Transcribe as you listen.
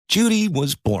Judy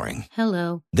was boring.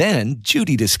 Hello. Then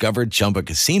Judy discovered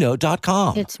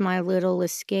ChumbaCasino.com. It's my little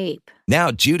escape. Now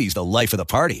Judy's the life of the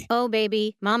party. Oh,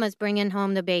 baby, mama's bringing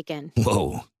home the bacon.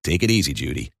 Whoa, take it easy,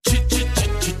 Judy.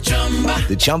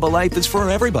 The Chumba life is for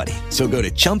everybody. So go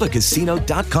to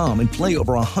ChumbaCasino.com and play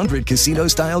over 100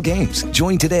 casino-style games.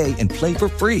 Join today and play for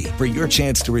free for your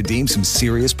chance to redeem some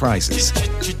serious prizes.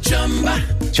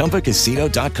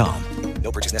 ChumbaCasino.com.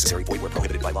 No purchase necessary. Void where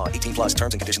prohibited by law. 18 plus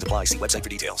terms and conditions apply. See website for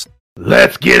details.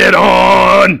 Let's get it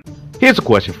on! Here's a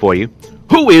question for you.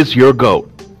 Who is your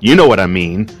GOAT? You know what I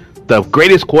mean. The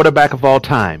greatest quarterback of all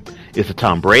time. Is it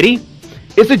Tom Brady?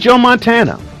 Is it Joe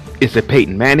Montana? Is it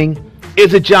Peyton Manning?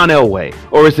 Is it John Elway?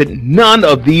 Or is it none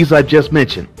of these I just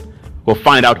mentioned? We'll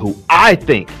find out who I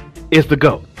think is the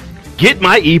GOAT. Get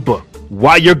my ebook,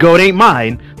 Why Your GOAT Ain't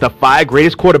Mine, the 5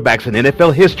 greatest quarterbacks in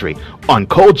NFL history, on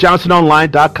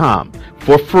ColeJohnsonOnline.com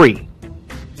for free.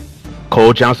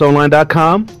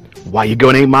 ColeJohnsonOnline.com, Why Your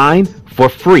GOAT Ain't Mine, for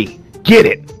free. Get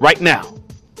it right now.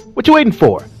 What you waiting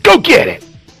for? Go get it!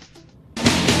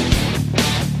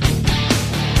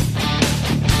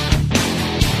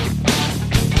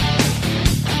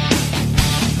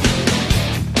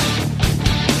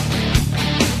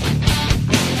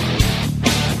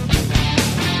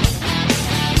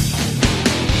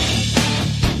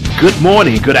 Good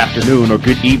morning, good afternoon, or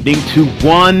good evening to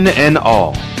one and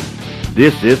all.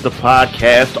 This is the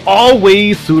podcast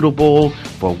always suitable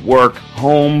for work,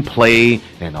 home, play,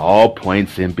 and all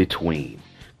points in between.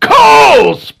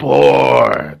 Cole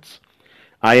Sportz!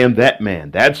 I am that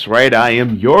man. That's right, I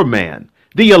am your man,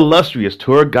 the illustrious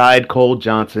tour guide Cole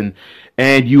Johnson,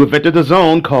 and you have entered the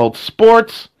zone called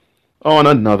Sports on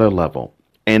another level.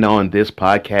 And on this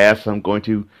podcast, I'm going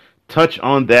to touch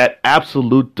on that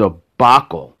absolute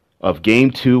debacle of Game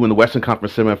 2 in the Western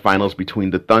Conference semifinals between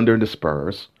the Thunder and the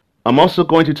Spurs. I'm also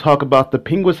going to talk about the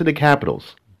Penguins and the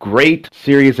Capitals. Great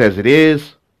series as it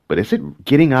is, but is it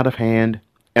getting out of hand?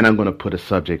 And I'm going to put a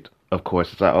subject, of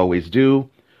course, as I always do,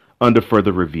 under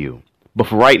further review. But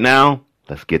for right now,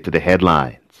 let's get to the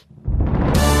headlines.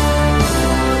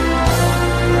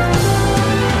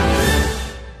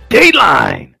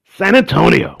 Dateline! San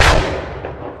Antonio!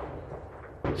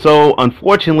 So,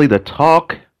 unfortunately, the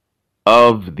talk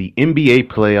of the NBA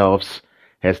playoffs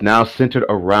has now centered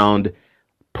around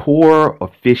poor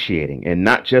officiating, and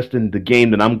not just in the game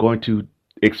that I'm going to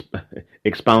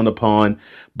expound upon,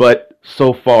 but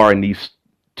so far in these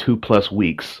 2+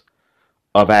 weeks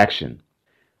of action.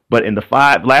 But in the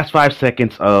last 5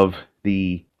 seconds of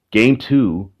the Game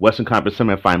 2 Western Conference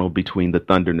semifinal between the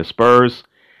Thunder and the Spurs,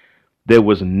 there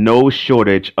was no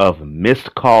shortage of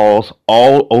missed calls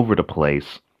all over the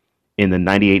place in the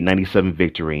 98-97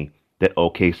 victory that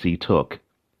OKC took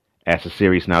as the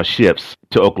series now shifts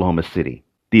to Oklahoma City.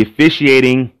 The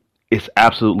officiating is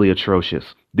absolutely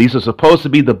atrocious. These are supposed to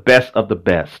be the best of the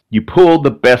best. You pull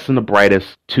the best and the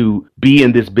brightest to be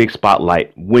in this big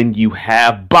spotlight. When you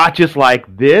have botches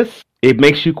like this, it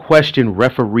makes you question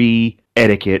referee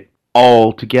etiquette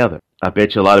altogether. I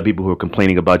bet you a lot of people who are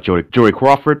complaining about Joey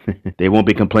Crawford, they won't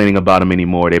be complaining about him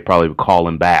anymore. They probably will call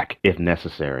him back if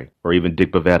necessary, or even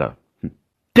Dick Bavetta.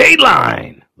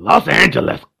 Dateline! Los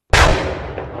Angeles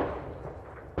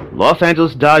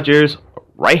Dodgers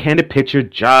right-handed pitcher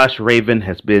Josh Raven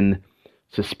has been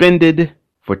suspended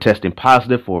for testing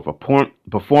positive for a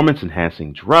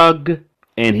performance-enhancing drug,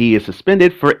 and he is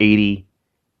suspended for 80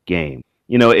 games.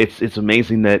 You know, it's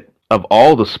amazing that of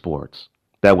all the sports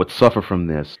that would suffer from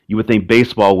this, you would think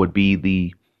baseball would be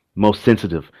the most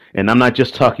sensitive. And I'm not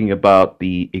just talking about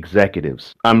the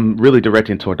executives. I'm really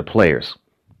directing toward the players.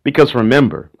 Because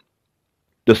remember,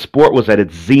 the sport was at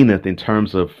its zenith in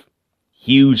terms of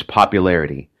huge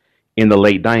popularity in the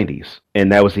late 90s.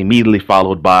 And that was immediately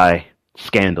followed by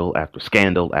scandal after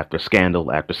scandal after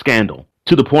scandal after scandal.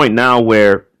 To the point now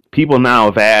where people now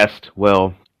have asked,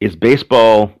 well, is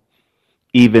baseball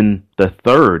even the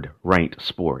third ranked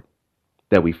sport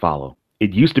that we follow?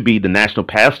 It used to be the national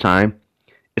pastime.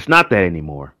 It's not that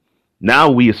anymore. Now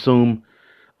we assume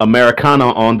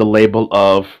Americana on the label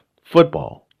of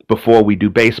football before we do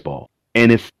baseball.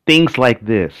 And it's things like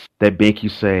this that make you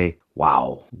say,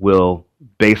 wow, will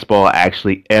baseball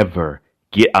actually ever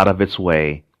get out of its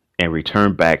way and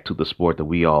return back to the sport that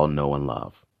we all know and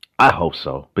love? I hope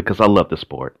so, because I love the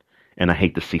sport and I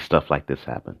hate to see stuff like this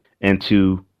happen. And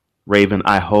to Raven,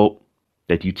 I hope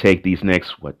that you take these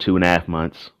next, 2.5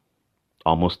 months,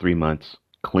 almost 3 months,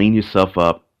 clean yourself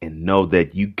up and know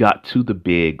that you got to the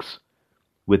bigs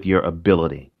with your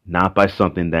ability, not by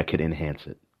something that could enhance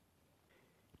it.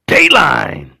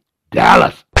 Dateline!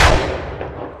 Dallas!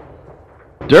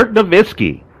 Dirk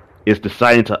Nowitzki is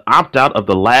deciding to opt out of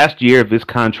the last year of his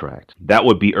contract. That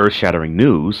would be earth-shattering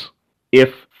news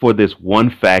if for this one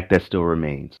fact that still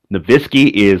remains.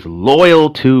 Nowitzki is loyal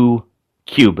to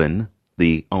Cuban,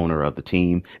 the owner of the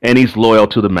team, and he's loyal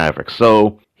to the Mavericks.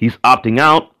 So he's opting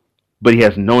out, but he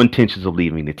has no intentions of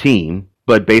leaving the team.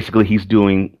 But basically he's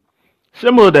doing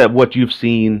similar to what you've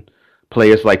seen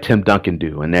players like Tim Duncan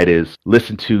do, and that is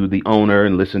listen to the owner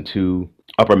and listen to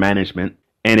upper management.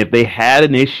 And if they had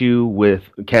an issue with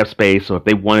cap space, or if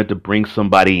they wanted to bring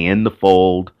somebody in the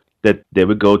fold, that they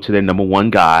would go to their number one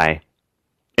guy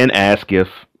and ask if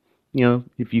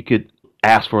you could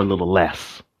ask for a little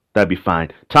less. That'd be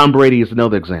fine. Tom Brady is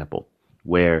another example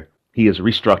where he has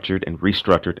restructured and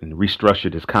restructured and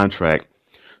restructured his contract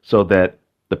so that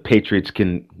the Patriots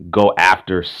can go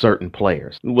after certain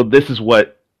players. Well, this is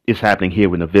what is happening here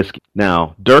with Nowitzki.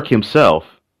 Now, Dirk himself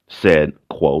said,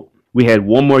 quote, "We had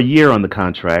one more year on the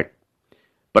contract,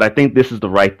 but I think this is the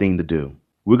right thing to do.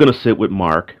 We're going to sit with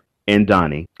Mark and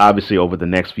Donnie, obviously over the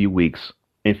next few weeks,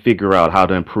 and figure out how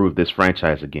to improve this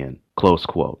franchise again." Close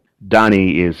quote.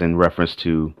 Donnie is in reference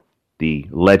to the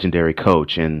legendary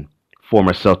coach and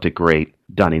former Celtic great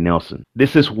Donnie Nelson.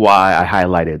 This is why I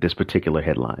highlighted this particular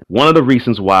headline. One of the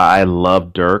reasons why I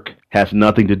love Dirk has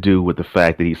nothing to do with the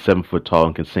fact that he's 7 foot tall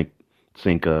and can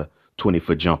sink a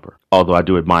 20-foot jumper, although I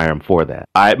do admire him for that.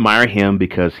 I admire him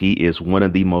because he is one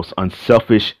of the most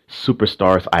unselfish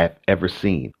superstars I have ever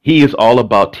seen. He is all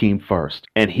about team first,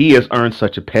 and he has earned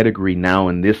such a pedigree now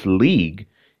in this league,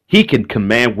 he can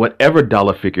command whatever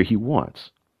dollar figure he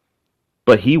wants.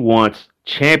 But he wants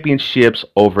championships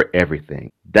over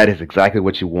everything. That is exactly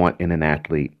what you want in an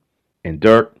athlete. And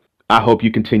Dirk, I hope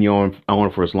you continue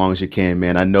on for as long as you can,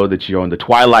 man. I know that you're on the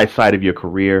twilight side of your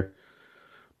career,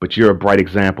 but you're a bright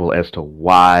example as to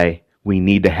why we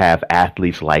need to have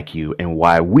athletes like you and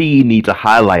why we need to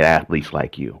highlight athletes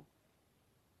like you.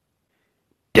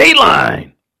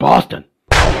 Dateline, Boston.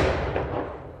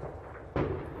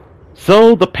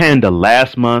 So the Panda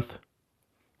last month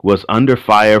was under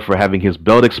fire for having his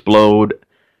belt explode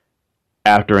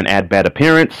after an at-bat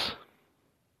appearance.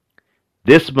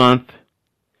 This month,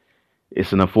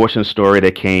 it's an unfortunate story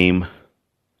that came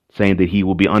saying that he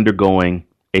will be undergoing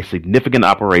a significant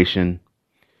operation,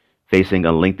 facing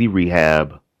a lengthy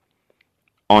rehab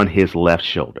on his left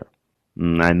shoulder.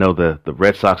 I know the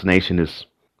Red Sox Nation is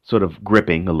sort of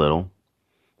gripping a little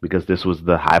because this was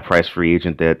the high-price free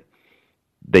agent that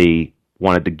they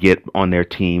wanted to get on their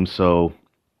team so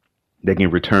they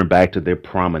can return back to their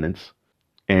prominence.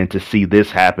 And to see this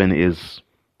happen is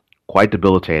quite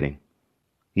debilitating.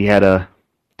 He had a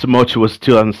tumultuous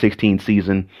 2016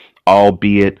 season,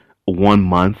 albeit 1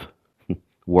 month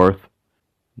worth,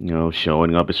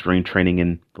 showing up at spring training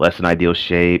in less than ideal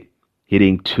shape,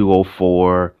 hitting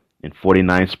 .204 in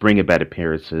 49 spring at-bat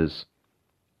appearances,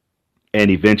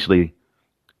 and eventually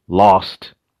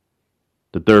lost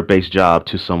the third base job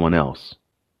to someone else.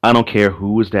 I don't care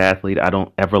who is the athlete. I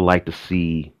don't ever like to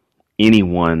see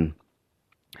anyone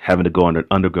having to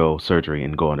undergo surgery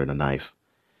and go under the knife.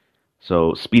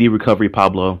 So speedy recovery,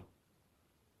 Pablo.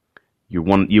 You're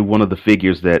one of the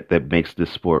figures that makes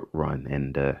this sport run,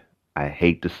 and I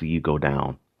hate to see you go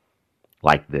down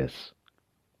like this.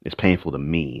 It's painful to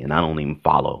me, and I don't even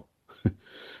follow.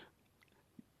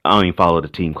 I don't even follow the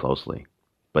team closely,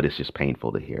 but it's just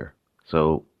painful to hear.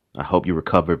 So I hope you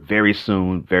recover very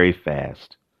soon, very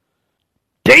fast.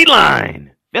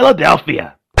 Dateline,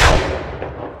 Philadelphia.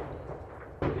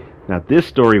 Now this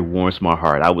story warms my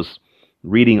heart. I was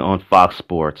reading on Fox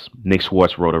Sports. Nick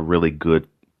Schwartz wrote a really good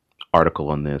article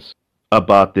on this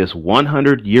about this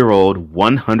 100-year-old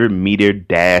 100-meter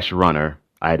dash runner,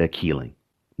 Ida Keeling.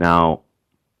 Now,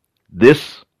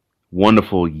 this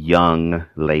wonderful young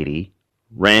lady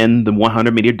ran the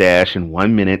 100-meter dash in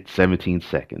 1 minute, 17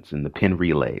 seconds in the Penn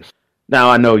relays. Now,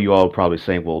 I know you all are probably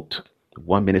saying, well,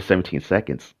 1 minute, 17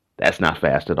 seconds, that's not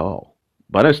fast at all.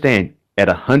 But understand, at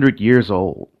 100 years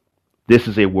old, this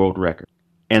is a world record.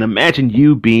 And imagine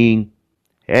you being,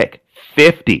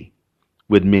 50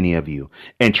 with many of you,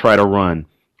 and try to run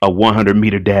a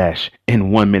 100-meter dash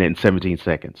in 1 minute and 17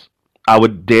 seconds. I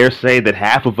would dare say that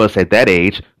half of us at that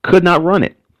age could not run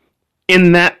it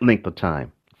in that length of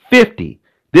time. 50.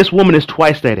 This woman is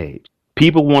twice that age.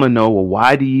 People want to know, well,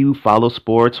 why do you follow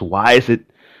sports? Why is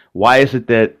it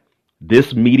that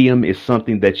this medium is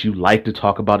something that you like to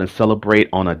talk about and celebrate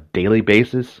on a daily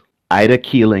basis? Ida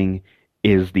Keeling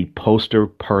is the poster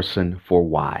person for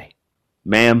why.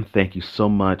 Ma'am, thank you so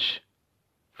much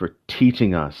for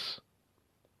teaching us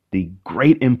the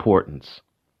great importance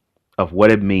of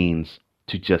what it means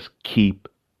to just keep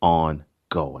on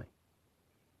going.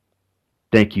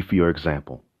 Thank you for your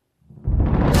example.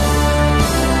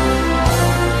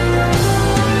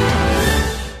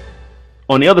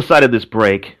 On the other side of this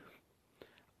break,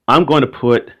 I'm going to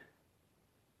put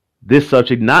this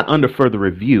subject not under further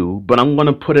review, but I'm going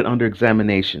to put it under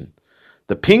examination.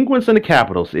 The Penguins and the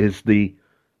Capitals, is the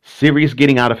series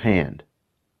getting out of hand?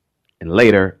 And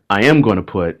later, I am going to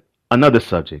put another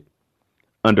subject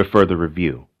under further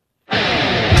review.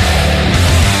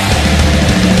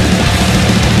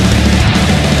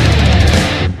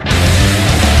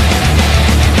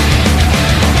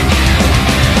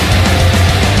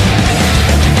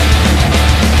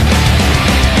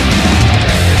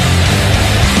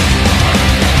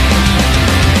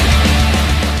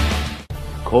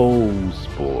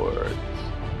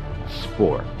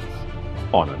 Sports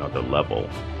on another level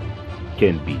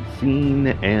can be seen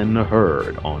and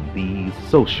heard on these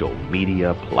social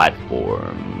media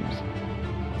platforms: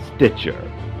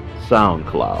 Stitcher,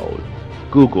 SoundCloud,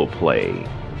 Google Play,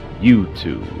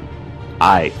 YouTube,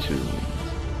 iTunes,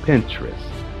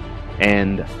 Pinterest,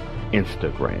 and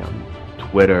Instagram,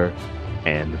 Twitter,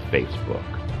 and Facebook.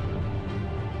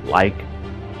 Like,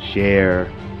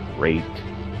 share, rate,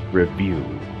 review.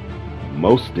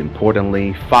 Most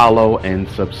importantly, follow and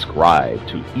subscribe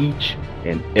to each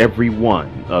and every one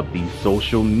of these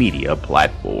social media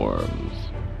platforms.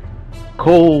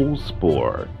 Cole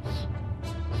Sports.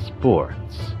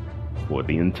 Sports for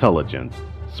the intelligent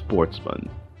sportsman.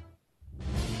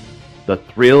 The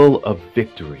thrill of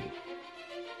victory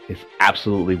is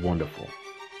absolutely wonderful.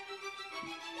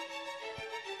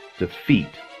 Defeat,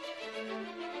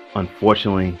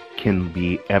 unfortunately, can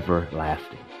be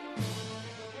everlasting.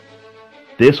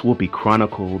 This will be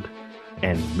chronicled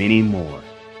and many more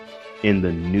in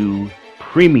the new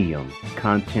premium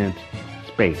content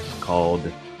space called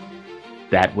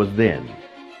That Was Then.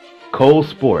 Cole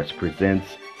Sports presents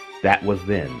That Was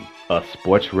Then, a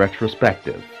sports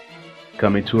retrospective,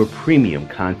 coming to a premium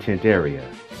content area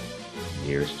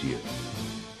nearest you.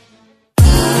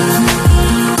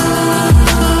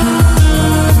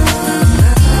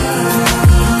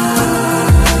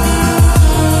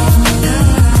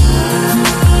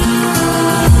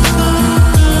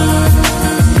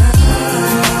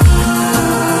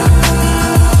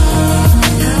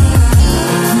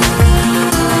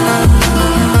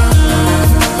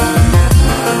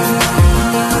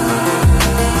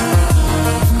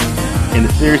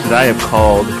 Series that I have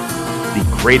called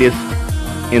the greatest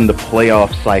in the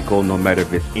playoff cycle, no matter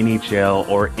if it's NHL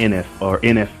or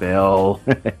NFL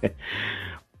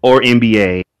or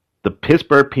NBA. The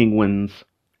Pittsburgh Penguins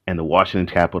and the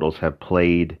Washington Capitals have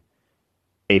played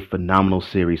a phenomenal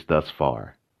series thus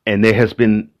far. And there has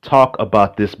been talk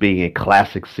about this being a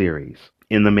classic series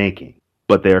in the making.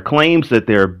 But there are claims that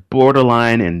there are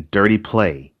borderline and dirty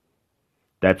play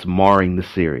that's marring the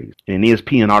series. In an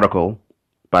ESPN article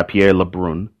by Pierre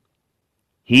Lebrun,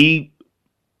 he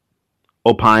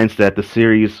opines that the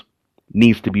series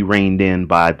needs to be reined in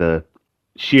by the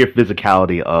sheer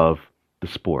physicality of the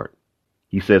sport.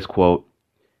 He says, quote,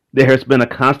 "There has been a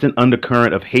constant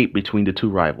undercurrent of hate between the two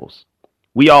rivals.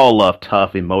 We all love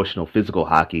tough, emotional, physical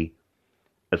hockey,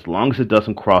 as long as it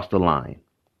doesn't cross the line."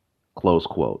 Close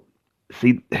quote.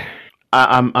 See,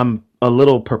 I'm a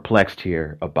little perplexed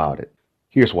here about it.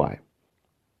 Here's why.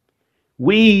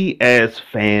 We as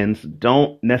fans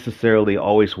don't necessarily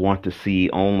always want to see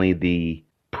only the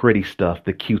pretty stuff,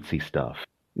 the cutesy stuff.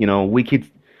 You know, we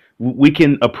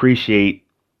can appreciate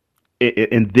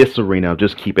in this arena,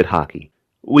 just keep it hockey.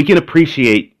 We can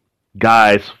appreciate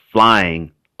guys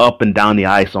flying up and down the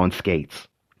ice on skates.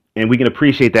 And we can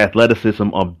appreciate the athleticism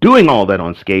of doing all that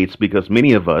on skates, because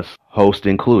many of us, host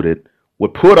included,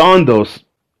 would put on those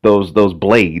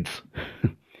blades,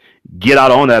 get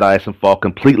out on that ice and fall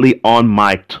completely on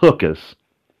my tuchus,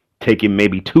 taking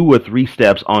maybe 2 or 3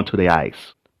 steps onto the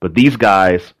ice. But these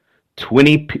guys,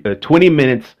 20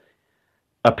 minutes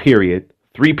a period,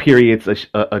 3 periods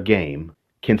a game,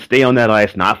 can stay on that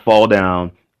ice, not fall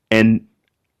down, and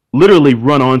literally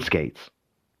run on skates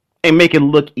and make it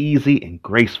look easy and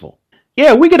graceful.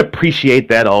 Yeah, we can appreciate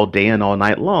that all day and all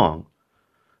night long.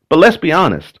 But let's be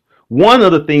honest. One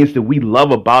of the things that we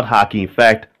love about hockey, in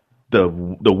fact, the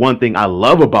one thing I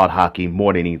love about hockey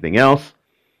more than anything else,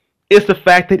 is the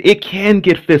fact that it can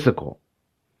get physical.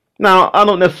 Now, I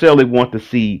don't necessarily want to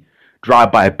see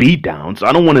drive-by beatdowns.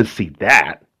 I don't want to see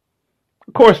that.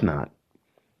 Of course not.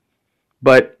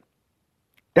 But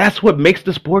that's what makes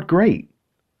the sport great.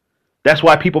 That's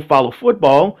why people follow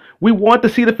football. We want to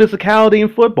see the physicality in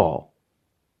football.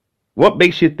 What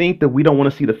makes you think that we don't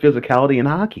want to see the physicality in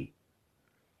hockey?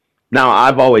 Now,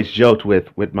 I've always joked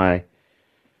with my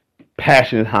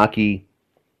passionate hockey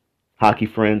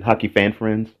fan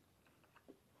friends,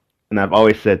 and I've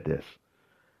always said this.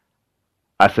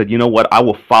 I said, you know what? I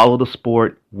will follow the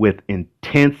sport with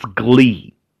intense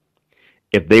glee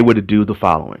if they were to do the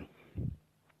following.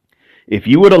 If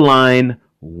you were to line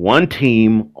one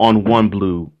team on one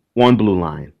blue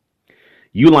line,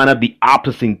 you line up the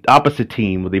opposite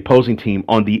team or the opposing team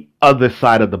on the other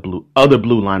side of the other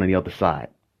blue line on the other side.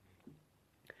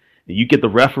 You get the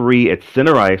referee at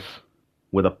center ice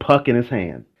with a puck in his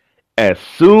hand. As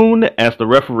soon as the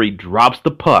referee drops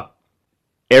the puck,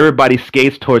 everybody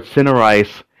skates towards center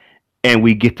ice and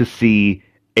we get to see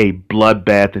a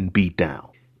bloodbath and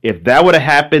beatdown. If that would have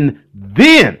happened,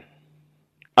 then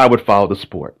I would follow the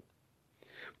sport.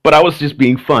 But I was just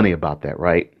being funny about that,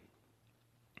 right?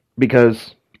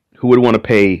 Because who would want to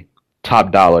pay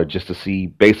top dollar just to see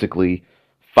basically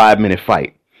 5-minute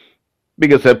fight?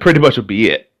 Because that pretty much would be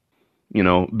it. You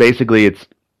know, basically it's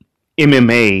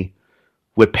MMA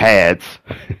with pads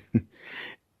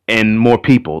and more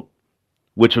people,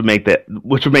 which would make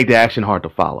the action hard to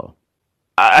follow.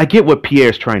 I get what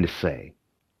Pierre's trying to say.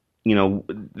 You know,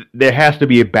 there has to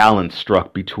be a balance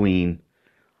struck between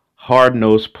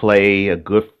hard-nosed play, a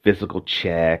good physical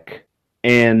check,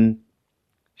 and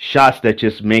shots that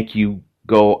just make you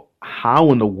go,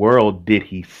 how in the world did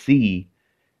he see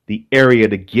the area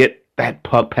to get that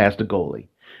puck past the goalie?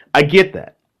 I get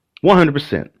that,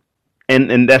 100%.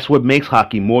 And that's what makes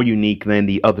hockey more unique than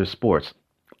the other sports.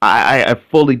 I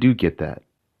fully do get that.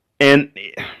 And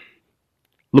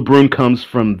LeBrun comes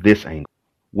from this angle.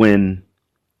 When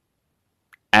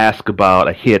asked about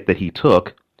a hit that he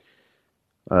took,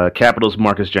 Capitals'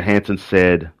 Marcus Johansson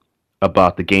said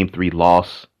about the Game 3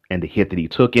 loss and the hit that he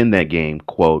took in that game,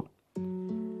 quote,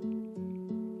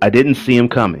 "I didn't see him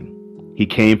coming. He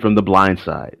came from the blind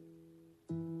side.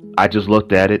 I just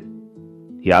looked at it.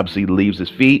 He obviously leaves his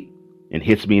feet and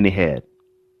hits me in the head.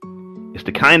 It's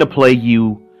the kind of play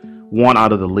you want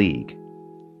out of the league.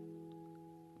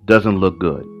 Doesn't look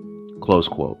good," close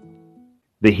quote.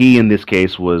 The he in this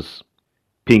case was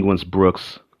Penguins'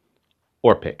 Brooks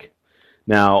Orpik.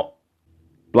 Now,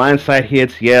 blindside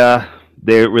hits, yeah,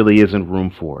 there really isn't room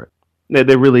for it.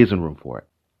 There really isn't room for it.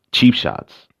 Cheap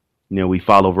shots. You know, we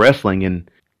follow wrestling, and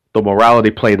the morality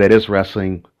play that is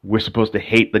wrestling, we're supposed to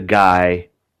hate the guy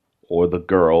or the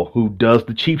girl who does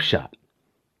the cheap shot,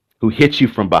 who hits you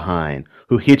from behind,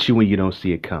 who hits you when you don't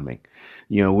see it coming.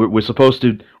 You know, we're supposed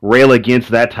to rail against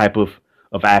that type of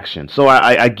action. So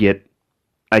I get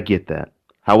that.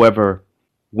 However,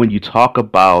 when you talk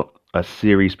about a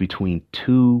series between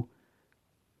two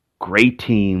great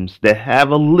teams that have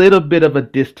a little bit of a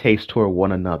distaste toward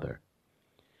one another,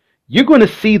 you're going to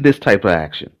see this type of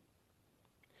action.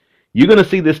 You're going to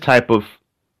see this type of,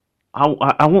 I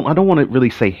don't want to really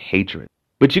say hatred,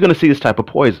 but you're going to see this type of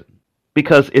poison,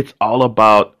 because it's all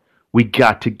about, we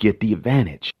got to get the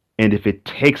advantage. And if it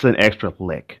takes an extra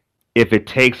lick, if it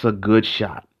takes a good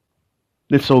shot,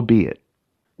 then so be it.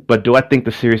 But do I think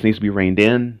the series needs to be reined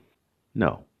in?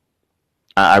 No.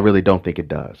 I really don't think it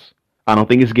does. I don't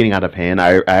think it's getting out of hand.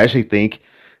 I actually think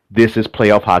this is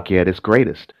playoff hockey at its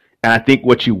greatest. And I think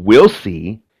what you will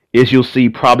see is you'll see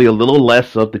probably a little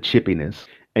less of the chippiness,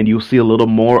 and you'll see a little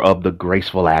more of the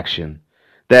graceful action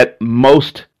that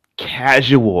most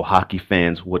casual hockey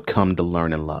fans would come to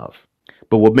learn and love.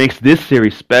 But what makes this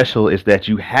series special is that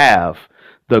you have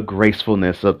the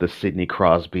gracefulness of the Sidney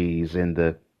Crosbys and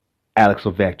the Alex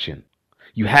Ovechkin.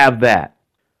 You have that,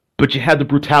 but you have the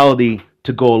brutality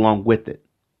to go along with it.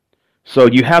 So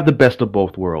you have the best of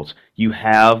both worlds. You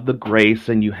have the grace,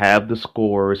 and you have the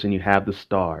scores, and you have the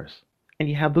stars, and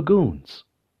you have the goons,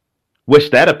 which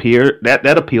that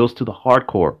appeals to the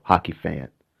hardcore hockey fan.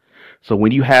 So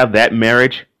when you have that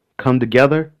marriage come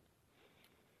together,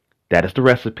 that is the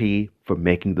recipe for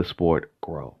making the sport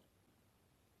grow.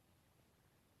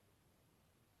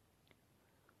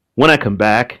 When I come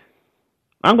back,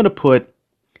 I'm going to put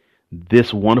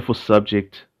this wonderful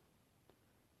subject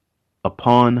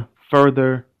upon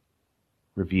further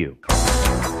review.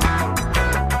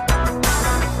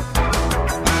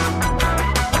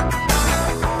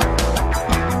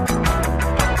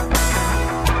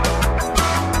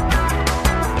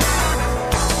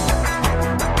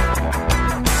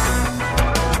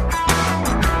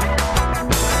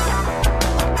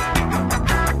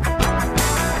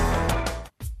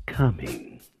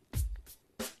 Coming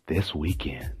this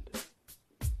weekend.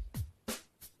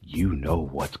 You know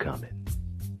what's coming.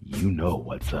 You know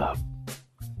what's up.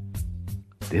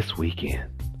 This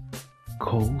weekend,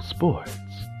 Cole Sports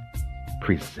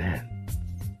presents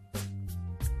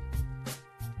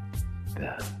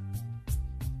the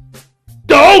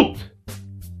Dolt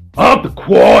of the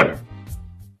Quarter.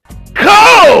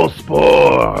 Cole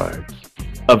Sports!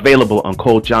 Available on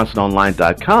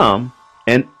ColeJohnsonOnline.com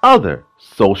and other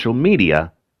social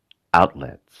media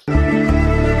outlets.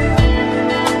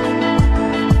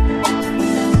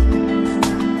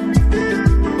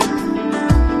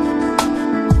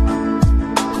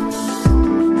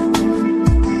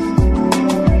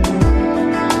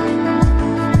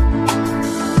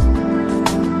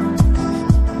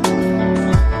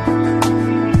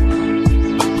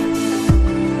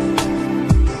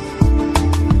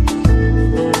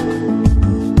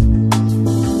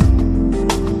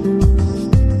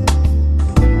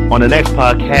 On the next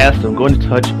podcast, I'm going to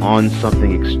touch on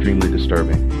something extremely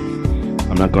disturbing.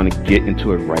 I'm not going to get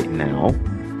into it right now,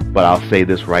 but I'll say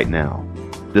this right now.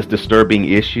 This disturbing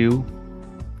issue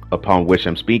upon which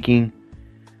I'm speaking,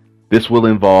 this will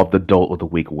involve the Dolt of the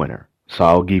Week winner. So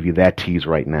I'll give you that tease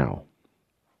right now.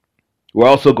 We're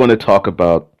also going to talk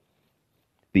about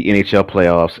the NHL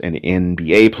playoffs and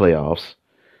NBA playoffs,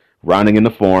 rounding in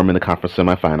the form in the conference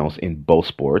semifinals in both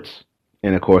sports.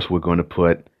 And of course, we're going to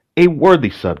put a worthy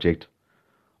subject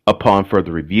upon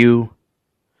further review.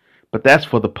 But that's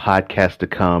for the podcast to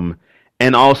come,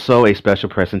 and also a special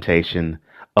presentation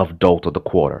of Dolt of the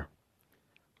Quarter.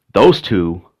 Those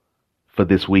two for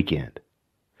this weekend.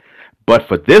 But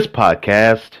for this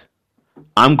podcast,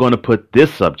 I'm going to put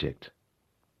this subject,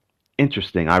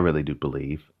 interesting, I really do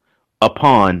believe,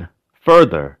 upon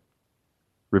further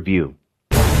review.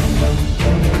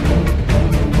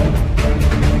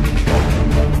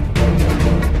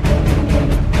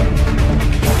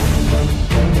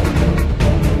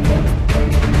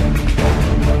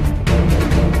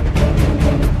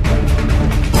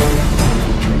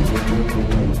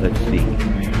 Let's see.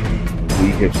 We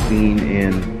have seen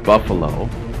in Buffalo,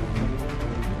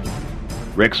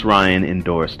 Rex Ryan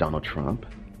endorsed Donald Trump.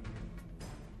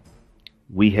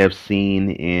 We have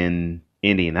seen in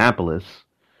Indianapolis,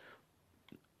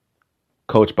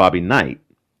 Coach Bobby Knight,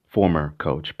 former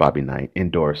coach Bobby Knight,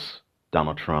 endorse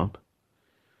Donald Trump.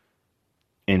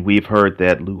 And we've heard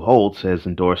that Lou Holtz has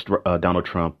endorsed Donald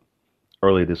Trump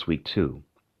earlier this week too.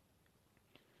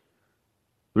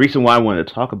 The reason why I wanted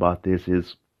to talk about this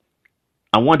is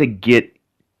I want to get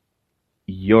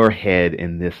your head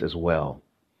in this as well,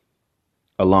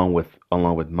 along with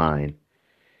mine.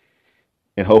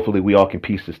 And hopefully we all can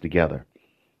piece this together.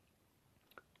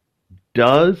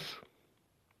 Does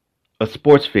a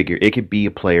sports figure, it could be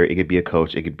a player, it could be a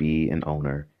coach, it could be an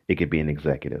owner, it could be an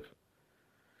executive,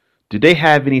 do they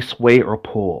have any sway or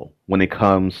pull when it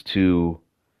comes to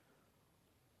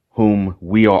whom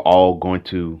we are all going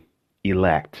to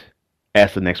elect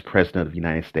as the next president of the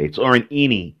United States, or in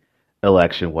any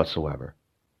election whatsoever?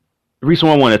 The reason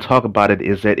why I want to talk about it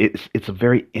is that it's a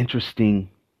very interesting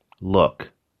look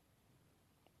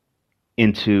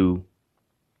into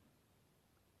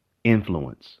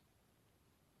influence,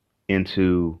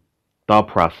 into thought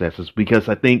processes, because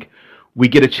I think we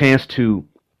get a chance to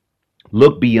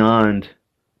look beyond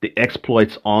the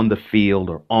exploits on the field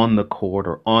or on the court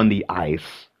or on the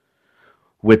ice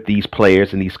with these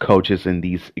players and these coaches and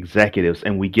these executives,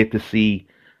 and we get to see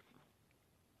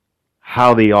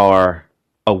how they are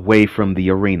away from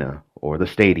the arena or the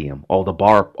stadium or the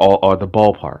bar or the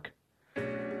ballpark.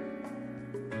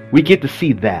 We get to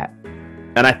see that,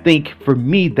 and I think for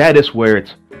me that is where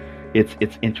it's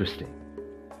interesting.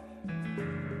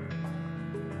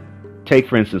 Take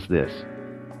for instance this.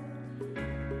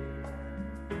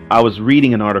 I was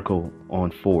reading an article on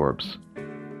Forbes,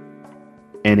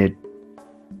 and it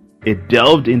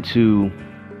delved into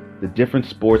the different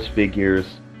sports figures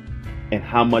and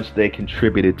how much they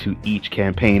contributed to each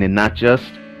campaign, and not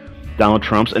just Donald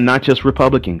Trump's and not just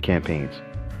Republican campaigns,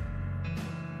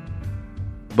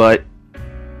 but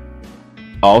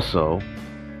also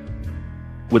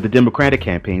with the Democratic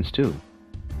campaigns too.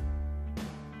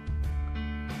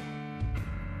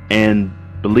 And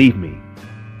believe me,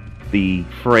 the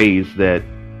phrase that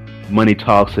money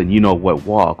talks and you know what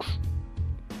walks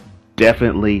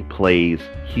definitely plays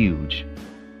huge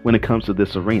when it comes to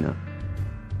this arena.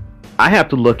 I have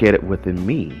to look at it within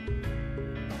me.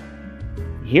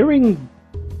 Hearing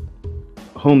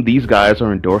whom these guys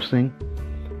are endorsing,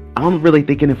 I don't really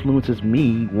think it influences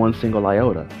me one single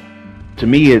iota. To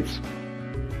me, it's,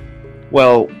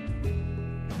 well,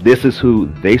 this is who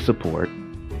they support,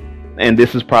 and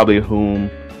this is probably whom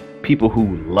people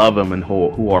who love them and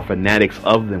who are fanatics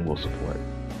of them will support.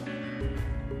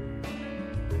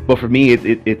 But for me,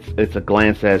 it's a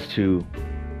glance as to,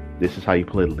 this is how you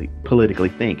politically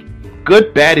think.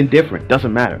 Good, bad, indifferent,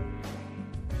 doesn't matter.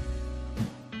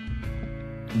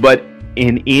 But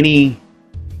in any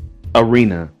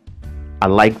arena, I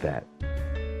like that.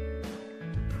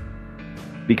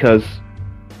 Because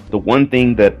the one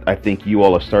thing that I think you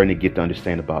all are starting to get to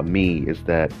understand about me is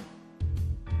that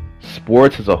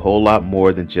sports is a whole lot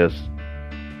more than just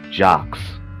jocks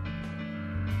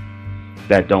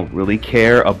that don't really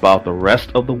care about the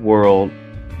rest of the world.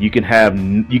 You can have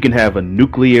a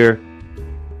nuclear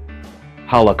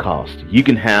holocaust. You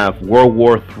can have World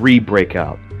War III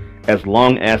breakout. As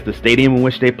long as the stadium in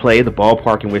which they play, the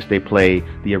ballpark in which they play,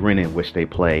 the arena in which they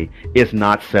play is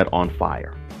not set on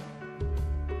fire.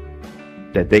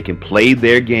 That they can play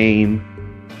their game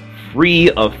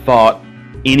free of thought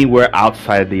anywhere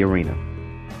outside the arena.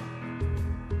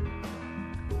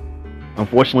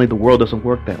 Unfortunately, the world doesn't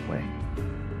work that way.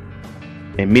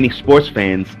 And many sports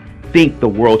fans think the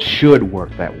world should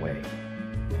work that way.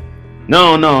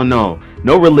 No.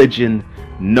 No religion,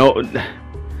 no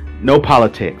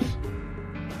politics.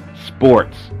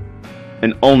 Sports.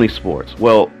 And only sports.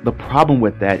 Well, the problem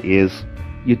with that is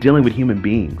you're dealing with human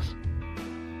beings.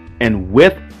 And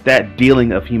with that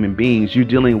dealing of human beings, you're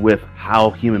dealing with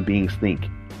how human beings think,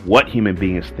 what human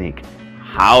beings think,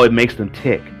 how it makes them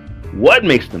tick, what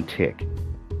makes them tick.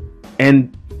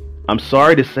 And I'm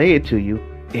sorry to say it to you,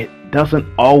 it doesn't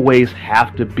always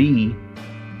have to be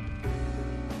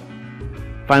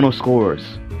final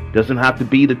scores. Doesn't have to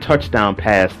be the touchdown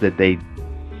pass that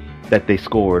they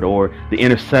scored or the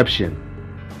interception.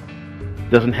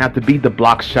 Doesn't have to be the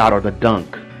block shot or the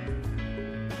dunk.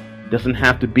 Doesn't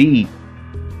have to be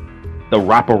the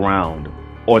wraparound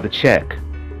or the check.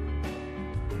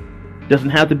 Doesn't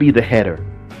have to be the header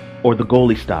or the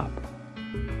goalie stop.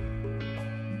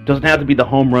 Doesn't have to be the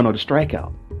home run or the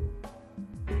strikeout.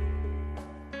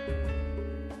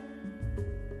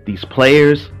 These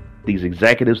players, these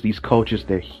executives, these coaches,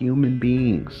 they're human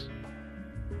beings.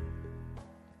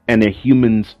 And they're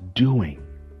humans doing.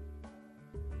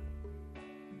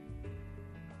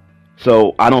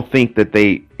 So I don't think that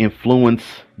they influence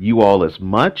you all as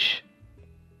much.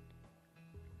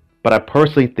 But I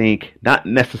personally think not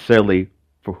necessarily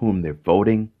for whom they're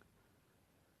voting,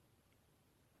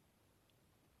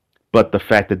 but the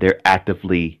fact that they're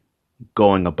actively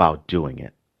going about doing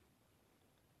it.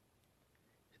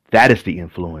 That is the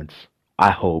influence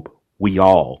I hope we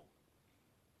all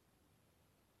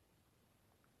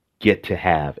get to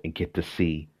have and get to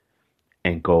see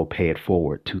and go pay it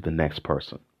forward to the next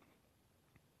person.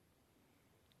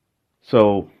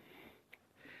 So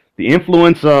the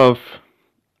influence of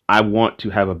I want to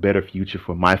have a better future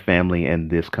for my family and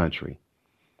this country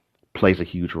plays a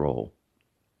huge role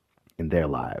in their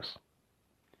lives.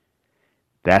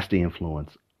 That's the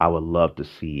influence I would love to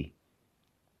see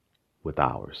with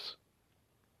ours.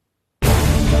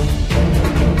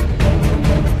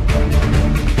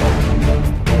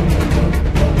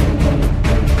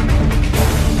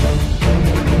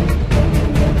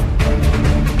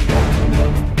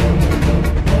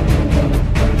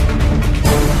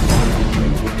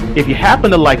 If you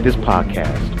happen to like this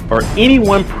podcast or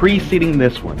anyone preceding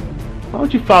this one, why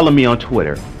don't you follow me on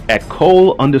Twitter at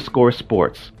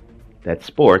Cole_Sportz. That's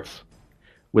sports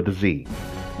with a Z.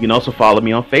 You can also follow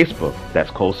me on Facebook. That's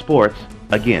Cole Sportz.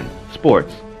 Again,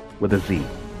 sports with a Z.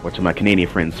 Or to my Canadian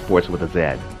friends, sports with a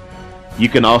Z. You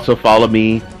can also follow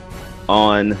me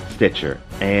on Stitcher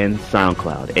and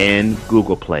SoundCloud and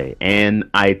Google Play and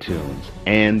iTunes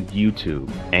and YouTube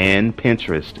and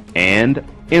Pinterest and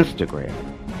Instagram.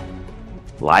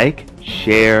 Like,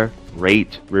 share,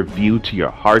 rate, review to your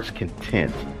heart's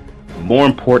content. More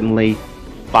importantly,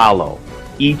 follow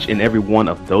each and every one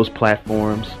of those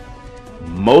platforms.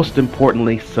 Most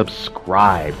importantly,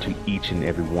 subscribe to each and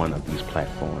every one of these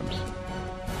platforms.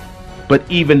 But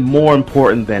even more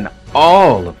important than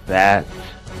all of that,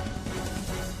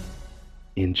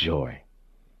 enjoy.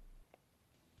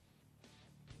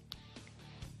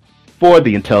 For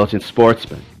the Intelligent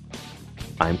Sportsman,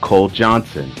 I'm Cole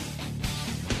Johnson,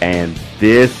 and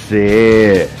this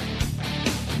is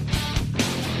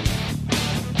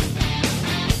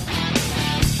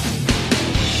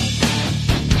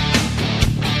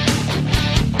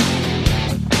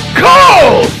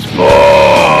Cole Sportz!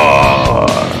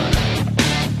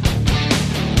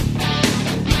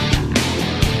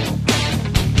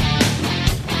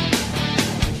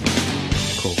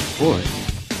 Cole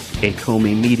Sportz, a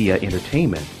Comey Media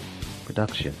Entertainment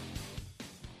production.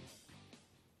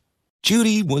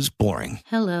 Judy was boring.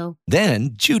 Hello.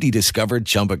 Then Judy discovered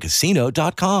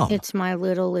ChumbaCasino.com. It's my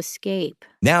little escape.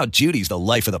 Now Judy's the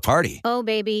life of the party. Oh,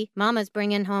 baby, mama's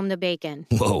bringing home the bacon.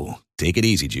 Whoa, take it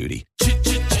easy, Judy.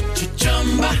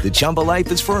 The Chumba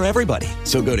life is for everybody.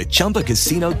 So go to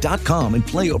ChumbaCasino.com and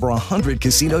play over 100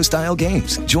 casino-style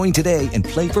games. Join today and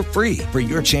play for free for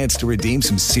your chance to redeem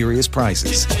some serious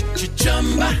prizes.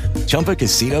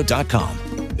 ChumbaCasino.com.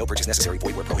 No purchase necessary.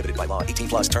 Void where prohibited by law.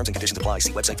 18+ terms and conditions apply.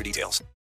 See website for details.